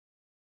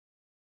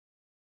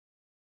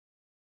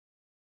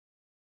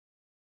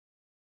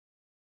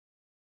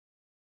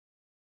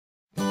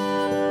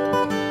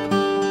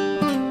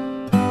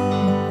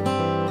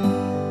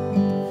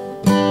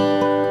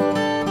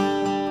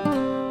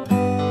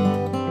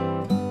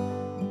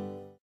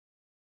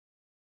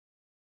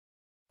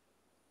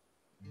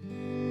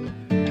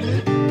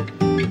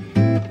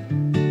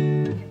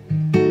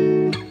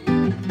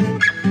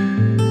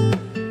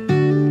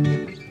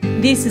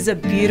This is a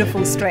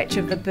beautiful stretch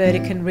of the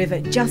Burdekin River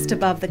just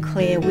above the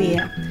Clare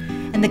Weir,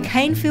 and the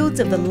cane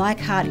fields of the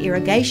Leichhardt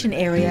irrigation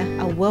area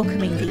are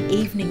welcoming the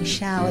evening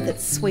shower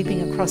that's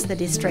sweeping across the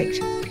district.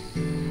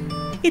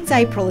 It's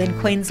April in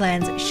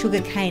Queensland's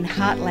sugarcane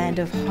heartland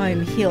of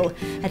Home Hill,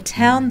 a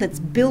town that's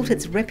built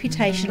its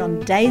reputation on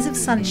days of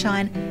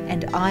sunshine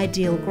and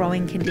ideal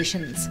growing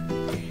conditions.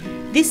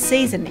 This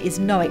season is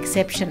no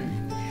exception.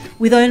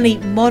 With only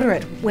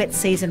moderate wet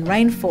season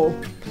rainfall,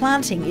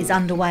 planting is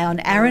underway on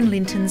Aaron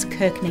Linton's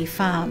Kirkney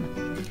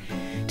farm.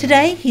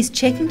 Today he's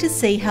checking to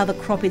see how the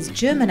crop is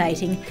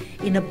germinating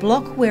in a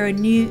block where a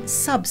new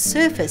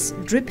subsurface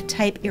drip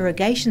tape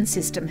irrigation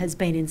system has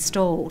been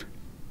installed.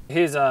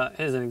 Here's an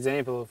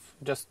example of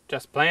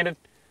just planted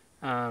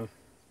 10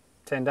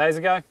 days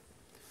ago.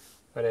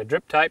 Got our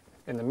drip tape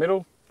in the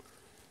middle,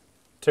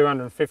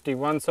 250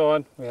 one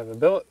side we have a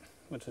billet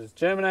which is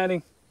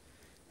germinating,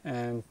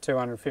 and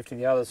 250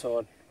 the other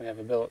side we have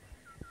a billet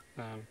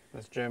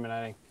that's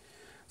germinating.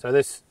 So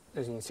this,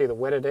 as you can see the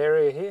wetted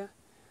area here,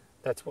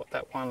 that's what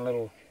that one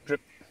little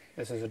drip,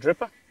 this is a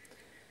dripper.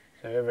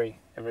 So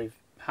every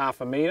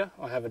half a metre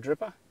I have a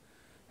dripper,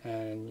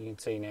 and you can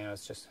see now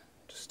it's just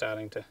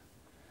starting to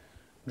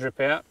drip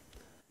out.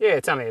 Yeah,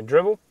 it's only a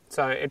dribble,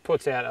 so it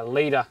puts out a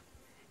litre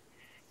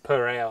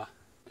per hour.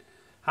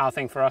 Hard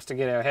thing for us to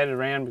get our head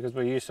around because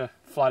we're used to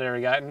flood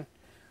irrigating.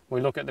 We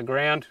look at the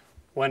ground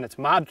when it's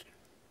mud,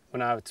 we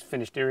know it's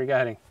finished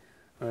irrigating.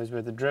 Whereas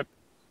with the drip,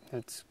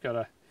 it's got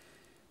a,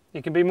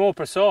 you can be more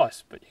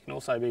precise, but you can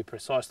also be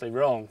precisely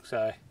wrong.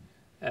 So,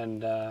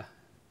 and yeah,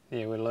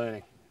 we're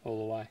learning all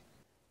the way.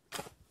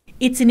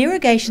 It's an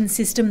irrigation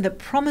system that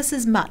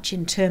promises much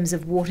in terms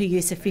of water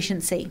use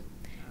efficiency.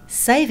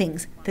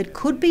 Savings that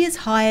could be as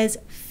high as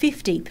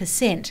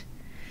 50%.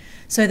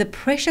 So the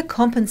pressure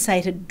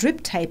compensated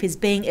drip tape is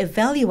being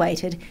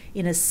evaluated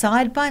in a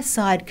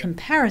side-by-side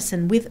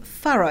comparison with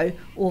furrow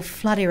or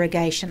flood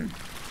irrigation.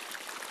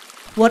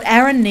 What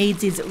Aaron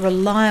needs is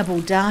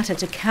reliable data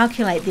to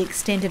calculate the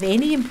extent of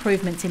any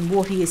improvements in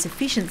water use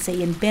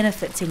efficiency and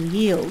benefits in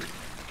yield.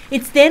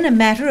 It's then a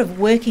matter of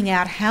working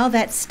out how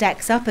that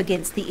stacks up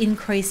against the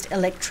increased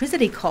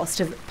electricity cost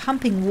of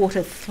pumping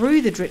water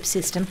through the drip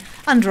system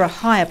under a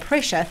higher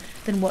pressure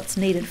than what's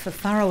needed for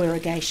furrow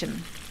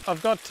irrigation.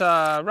 I've got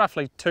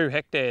roughly 2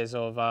 hectares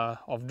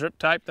of drip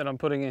tape that I'm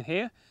putting in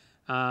here,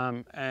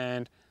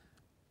 and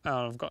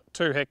I've got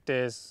 2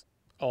 hectares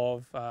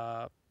of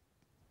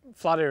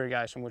flood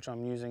irrigation which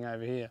I'm using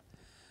over here.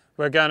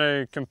 We're going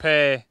to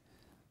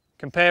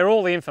compare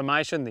all the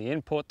information, the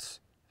inputs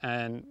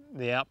and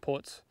the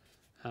outputs,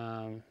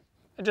 and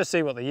just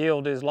see what the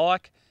yield is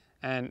like,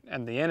 and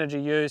the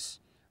energy use,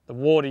 the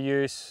water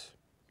use,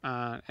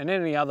 and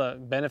any other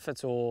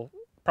benefits or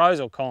pros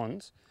or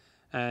cons,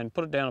 and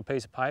put it down on a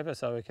piece of paper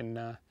so we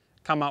can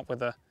come up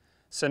with a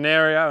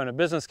scenario and a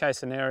business case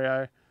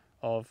scenario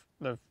of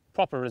the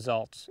proper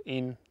results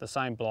in the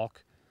same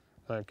block,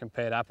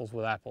 compared apples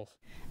with apples.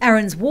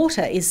 Aaron's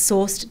water is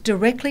sourced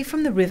directly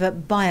from the river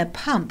by a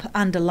pump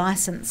under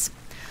licence.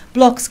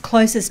 Blocks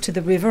closest to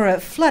the river are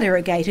flood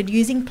irrigated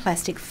using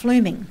plastic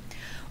fluming.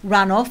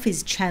 Runoff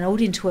is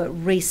channelled into a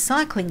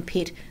recycling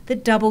pit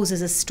that doubles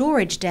as a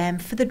storage dam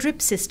for the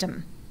drip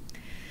system.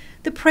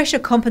 The pressure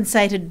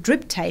compensated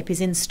drip tape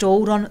is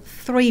installed on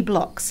 3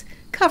 blocks,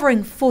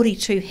 covering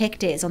 42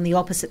 hectares on the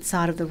opposite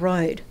side of the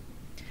road.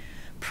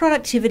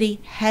 Productivity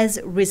has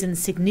risen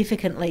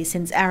significantly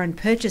since Aaron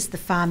purchased the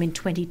farm in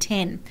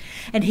 2010,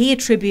 and he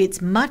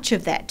attributes much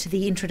of that to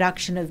the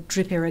introduction of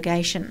drip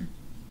irrigation.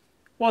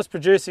 Was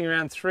producing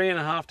around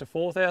 3,500 to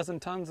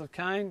 4,000 tonnes of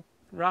cane,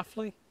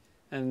 roughly,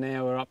 and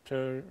now we're up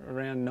to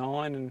around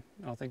 9, and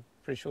I think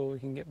pretty sure we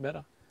can get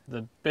better.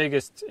 The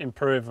biggest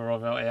improver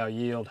of our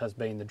yield has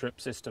been the drip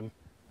system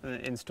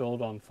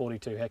installed on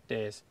 42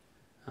 hectares.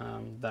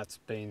 That's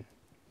been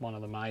one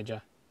of the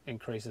major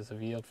increases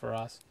of yield for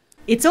us.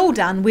 It's all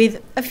done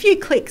with a few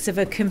clicks of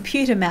a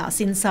computer mouse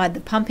inside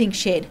the pumping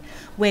shed,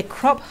 where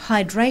crop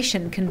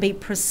hydration can be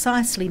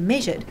precisely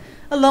measured,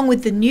 along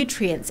with the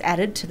nutrients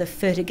added to the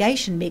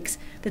fertigation mix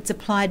that's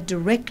applied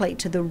directly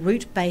to the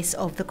root base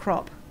of the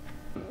crop.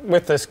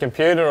 With this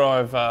computer,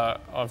 I've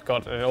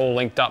got it all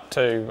linked up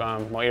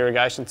to my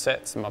irrigation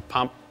sets, my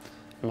pump,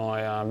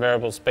 my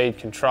variable speed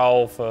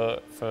control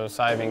for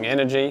saving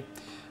energy,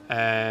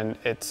 and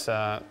it's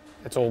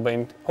all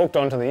been hooked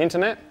onto the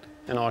internet,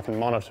 and I can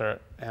monitor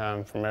it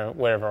from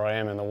wherever I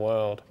am in the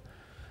world.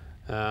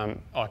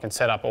 I can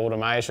set up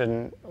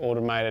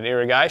automated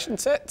irrigation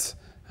sets.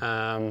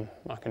 I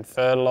can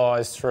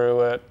fertilise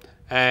through it,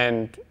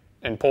 and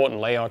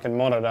importantly, I can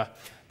monitor.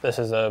 This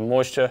is a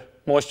moisture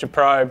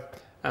probe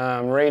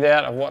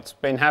readout of what's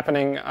been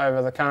happening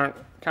over the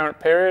current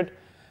period,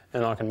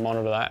 and I can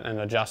monitor that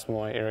and adjust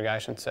my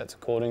irrigation sets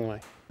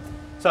accordingly.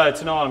 So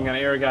tonight I'm going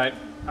to irrigate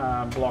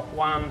block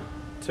 1,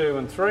 2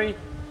 and 3.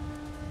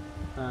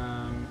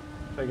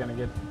 They're going to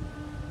get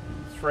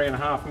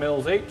 3.5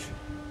 mils each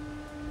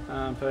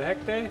per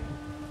hectare,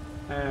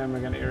 and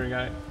we're going to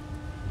irrigate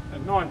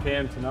at 9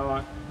 PM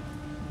tonight,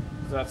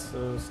 because that's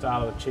the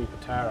start of the cheaper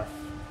tariff.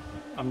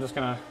 I'm just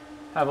going to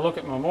have a look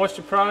at my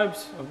moisture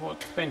probes of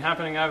what's been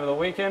happening over the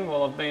weekend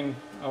while I've been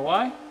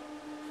away.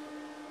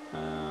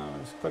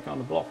 Just click on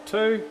the block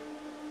 2,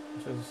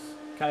 which is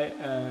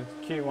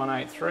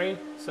Q183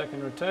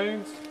 secondary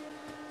tunes.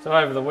 So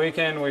over the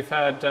weekend we've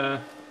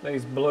had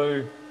these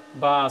blue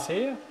bars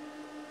here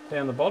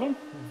down the bottom,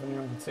 if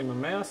anyone can see my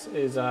mouse,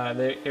 is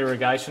the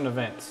irrigation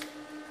events.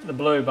 The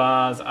blue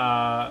bars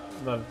are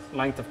the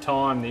length of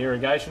time the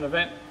irrigation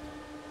event,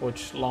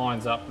 which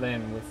lines up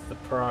then with the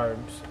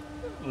probes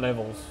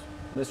levels.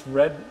 This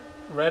red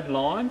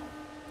line,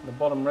 the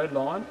bottom red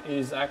line,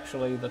 is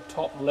actually the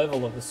top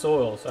level of the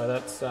soil, so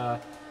that's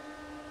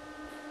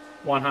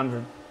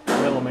 100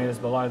 millimetres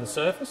below the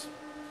surface.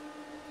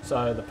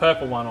 So the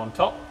purple one on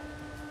top,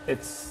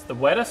 it's the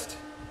wettest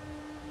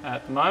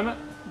at the moment,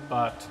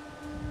 but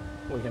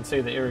we can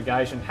see the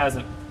irrigation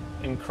hasn't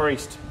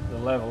increased the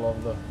level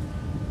of the,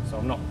 so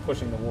I'm not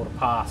pushing the water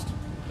past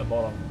the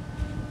bottom.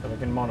 So we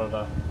can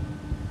monitor,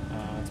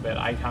 it's about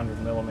 800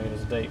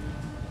 millimetres deep.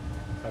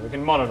 So we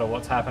can monitor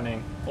what's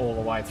happening all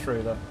the way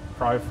through the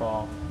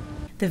profile.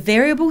 The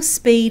variable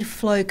speed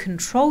flow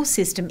control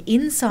system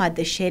inside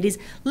the shed is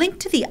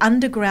linked to the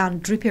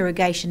underground drip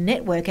irrigation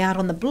network out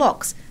on the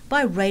blocks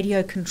by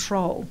radio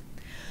control.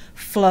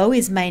 Flow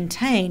is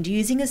maintained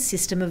using a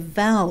system of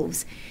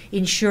valves,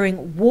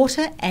 ensuring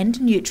water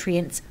and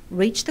nutrients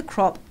reach the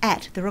crop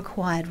at the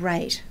required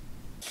rate.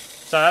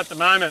 So at the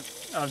moment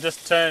I've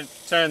just turned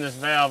this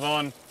valve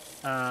on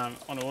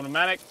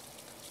automatic.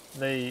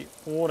 The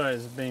water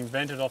is being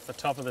vented off the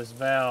top of this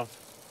valve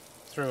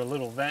through a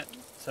little vent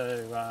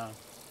to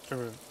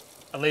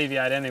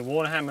alleviate any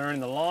water hammer in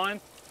the line,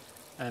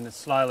 and it's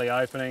slowly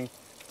opening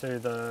to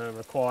the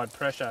required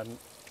pressure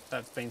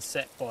that's been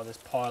set by this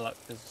pilot.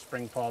 There's a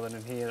spring pilot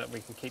in here that we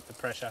can keep the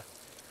pressure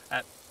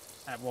at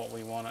what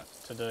we want it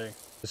to do.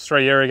 There's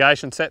 3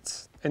 irrigation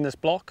sets in this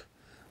block.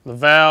 The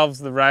valves,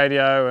 the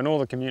radio and all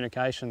the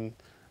communication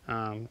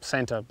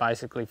centre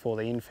basically for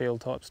the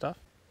infield type stuff.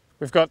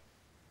 We've got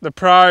the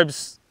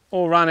probes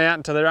all run out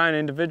into their own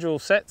individual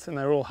sets, and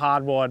they're all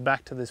hardwired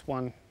back to this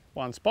one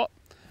spot,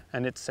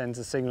 and it sends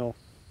a signal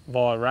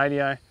via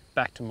radio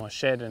back to my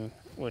shed, and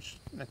which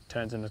it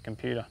turns into a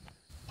computer.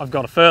 I've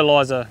got a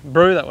fertiliser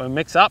brew that we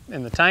mix up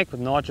in the tank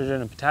with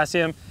nitrogen and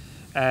potassium,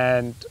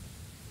 and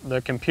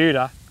the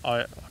computer,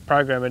 I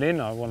program it in.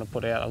 I want to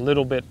put out a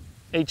little bit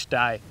each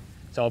day.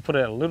 So I'll put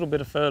out a little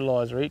bit of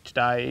fertiliser each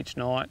day, each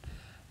night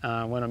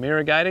when I'm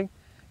irrigating.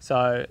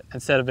 So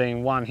instead of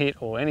being one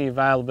hit or any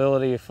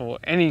availability for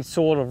any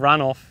sort of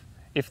runoff,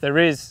 if there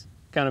is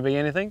going to be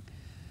anything,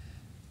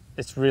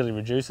 it really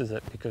reduces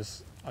it,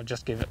 because I'm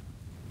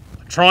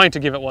trying to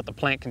give it what the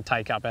plant can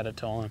take up at a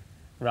time,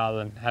 rather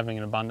than having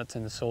an abundance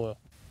in the soil.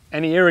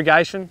 Any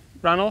irrigation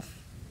runoff,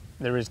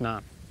 there is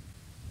none.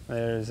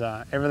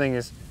 Everything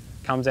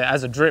comes out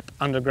as a drip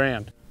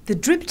underground. The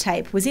drip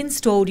tape was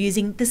installed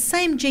using the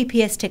same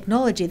GPS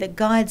technology that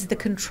guides the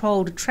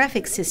controlled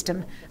traffic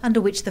system under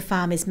which the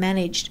farm is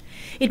managed.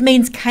 It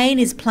means cane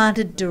is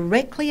planted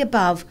directly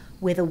above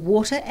where the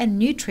water and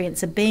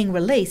nutrients are being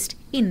released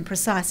in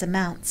precise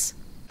amounts.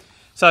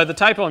 So the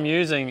tape I'm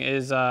using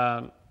is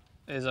a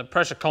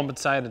pressure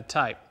compensated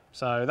tape.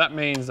 So that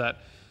means that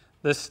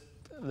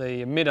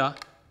the emitter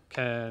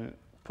can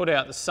put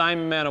out the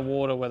same amount of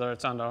water whether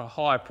it's under a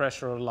high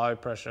pressure or low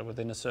pressure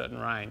within a certain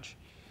range,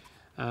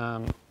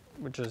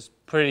 which is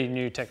pretty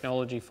new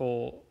technology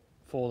for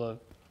the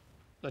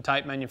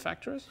tape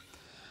manufacturers.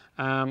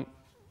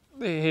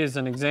 Here's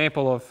an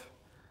example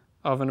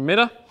of an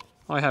emitter.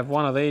 I have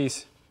one of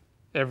these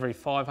every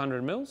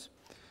 500 mils,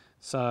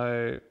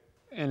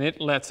 and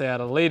it lets out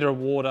 1 litre of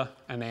water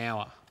an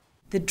hour.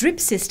 The drip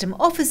system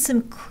offers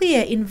some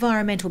clear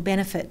environmental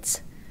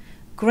benefits.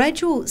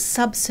 Gradual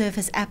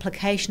subsurface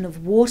application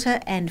of water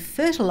and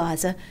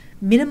fertiliser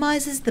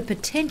minimises the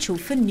potential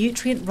for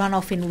nutrient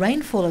runoff in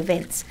rainfall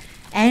events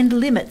and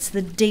limits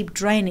the deep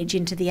drainage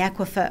into the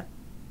aquifer.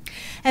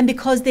 And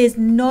because there's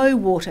no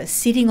water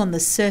sitting on the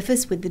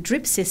surface with the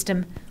drip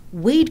system,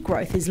 weed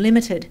growth is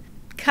limited,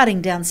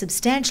 cutting down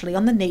substantially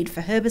on the need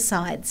for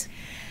herbicides.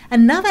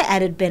 Another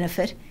added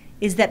benefit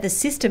is that the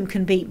system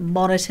can be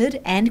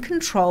monitored and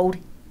controlled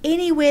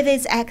anywhere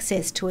there's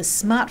access to a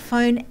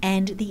smartphone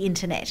and the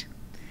internet.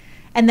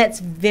 And that's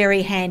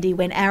very handy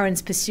when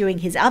Aaron's pursuing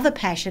his other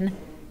passion,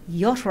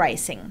 yacht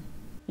racing.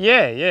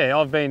 Yeah,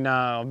 I've been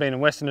in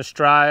Western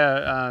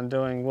Australia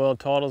doing world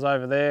titles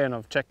over there, and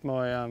I've checked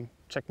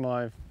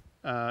my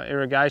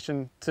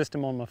irrigation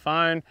system on my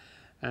phone,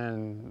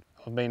 and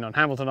I've been on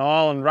Hamilton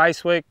Island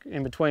race week,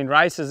 in between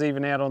races,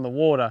 even out on the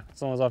water.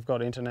 As long as I've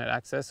got internet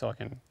access, I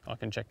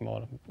can check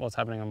what's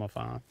happening on my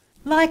farm.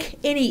 Like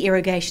any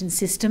irrigation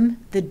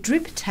system, the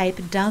drip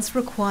tape does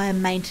require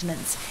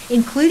maintenance,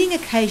 including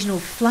occasional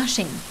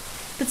flushing,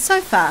 but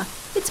so far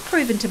it's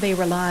proven to be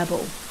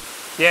reliable.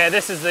 Yeah,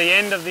 this is the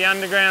end of the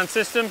underground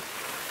system.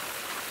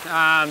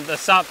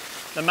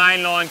 The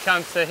main line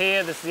comes to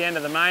here. This is the end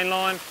of the main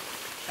line,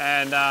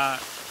 and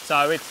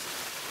so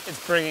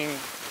it's bringing,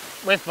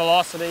 with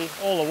velocity,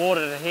 all the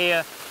water to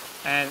here,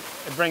 and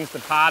it brings the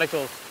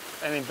particles,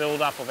 any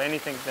build up of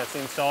anything that's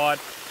inside,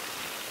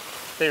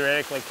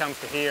 theoretically comes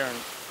to here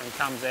and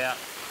comes out,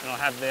 and I'll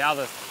have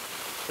the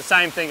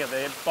same thing at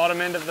the bottom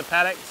end of the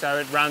paddock, so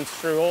it runs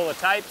through all the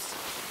tapes.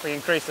 We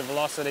increase the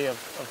velocity of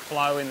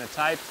flow in the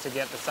tapes to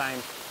get the same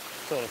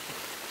sort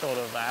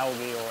of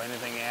algae or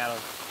anything out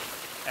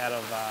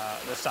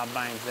of the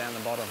sub-veins down the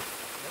bottom.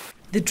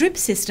 The drip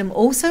system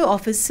also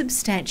offers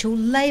substantial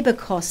labour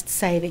cost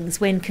savings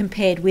when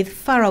compared with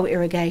furrow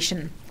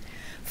irrigation.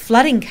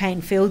 Flooding cane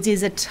fields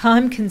is a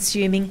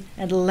time-consuming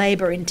and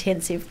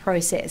labour-intensive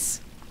process.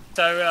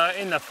 So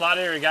in the flood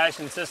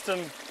irrigation system,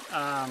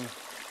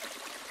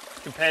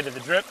 compared to the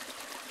drip,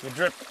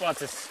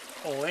 once it's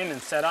all in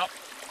and set up,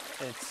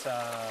 it's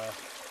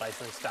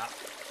basically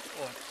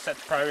set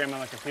the program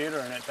on the computer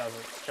and it does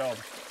its job.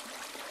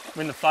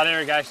 In the flood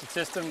irrigation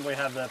system, we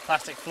have the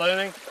plastic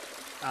fluming.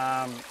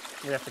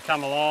 We have to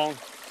come along,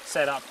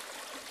 set up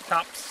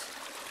cups,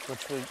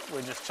 which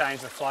we just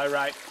change the flow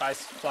rate,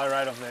 base flow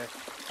rate of the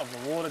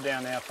water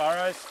down our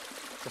furrows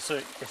to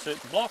suit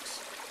the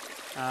blocks.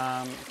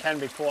 It can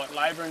be quite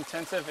labour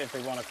intensive. If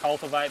we want to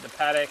cultivate the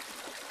paddock,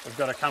 we've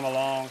got to come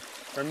along,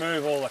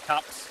 remove all the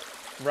cups,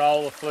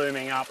 roll the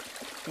fluming up,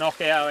 knock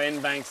our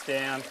end banks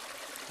down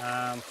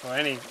for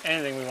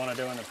anything we want to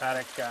do in the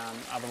paddock,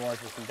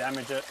 otherwise we can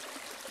damage it,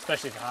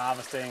 especially for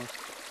harvesting.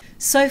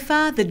 So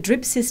far, the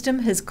drip system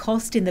has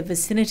cost in the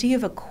vicinity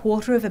of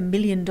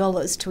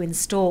 $250,000 to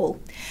install.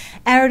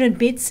 Aaron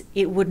admits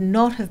it would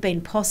not have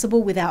been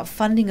possible without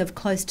funding of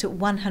close to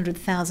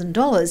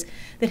 $100,000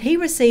 that he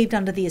received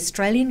under the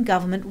Australian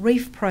Government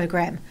Reef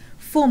Programme,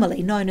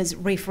 formerly known as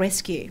Reef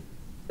Rescue.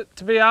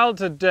 To be able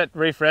to get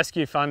Reef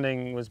Rescue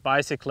funding was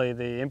basically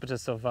the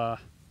impetus of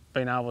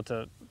being able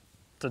to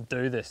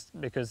do this,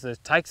 because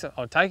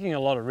taking a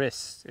lot of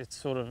risks. It's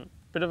sort of a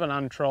bit of an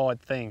untried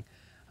thing.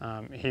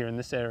 Here in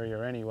this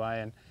area anyway,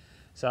 and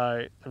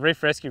so the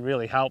Reef Rescue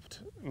really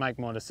helped make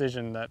my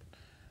decision that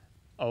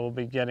I will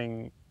be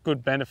getting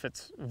good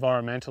benefits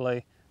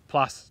environmentally,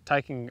 plus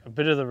taking a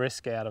bit of the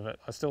risk out of it.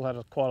 I still had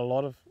quite a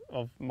lot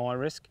of my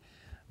risk,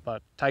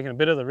 but taking a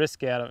bit of the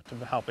risk out of it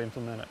to help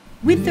implement it.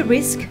 With the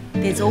risk,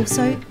 there's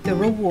also the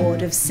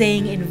reward of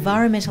seeing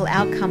environmental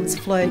outcomes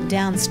flow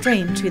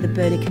downstream to the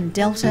Burdekin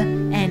Delta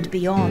and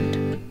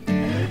beyond.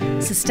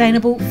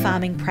 Sustainable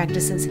farming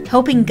practices,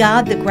 helping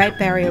guard the Great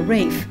Barrier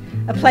Reef,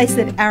 a place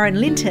that Aaron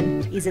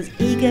Linton is as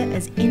eager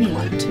as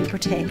anyone to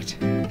protect.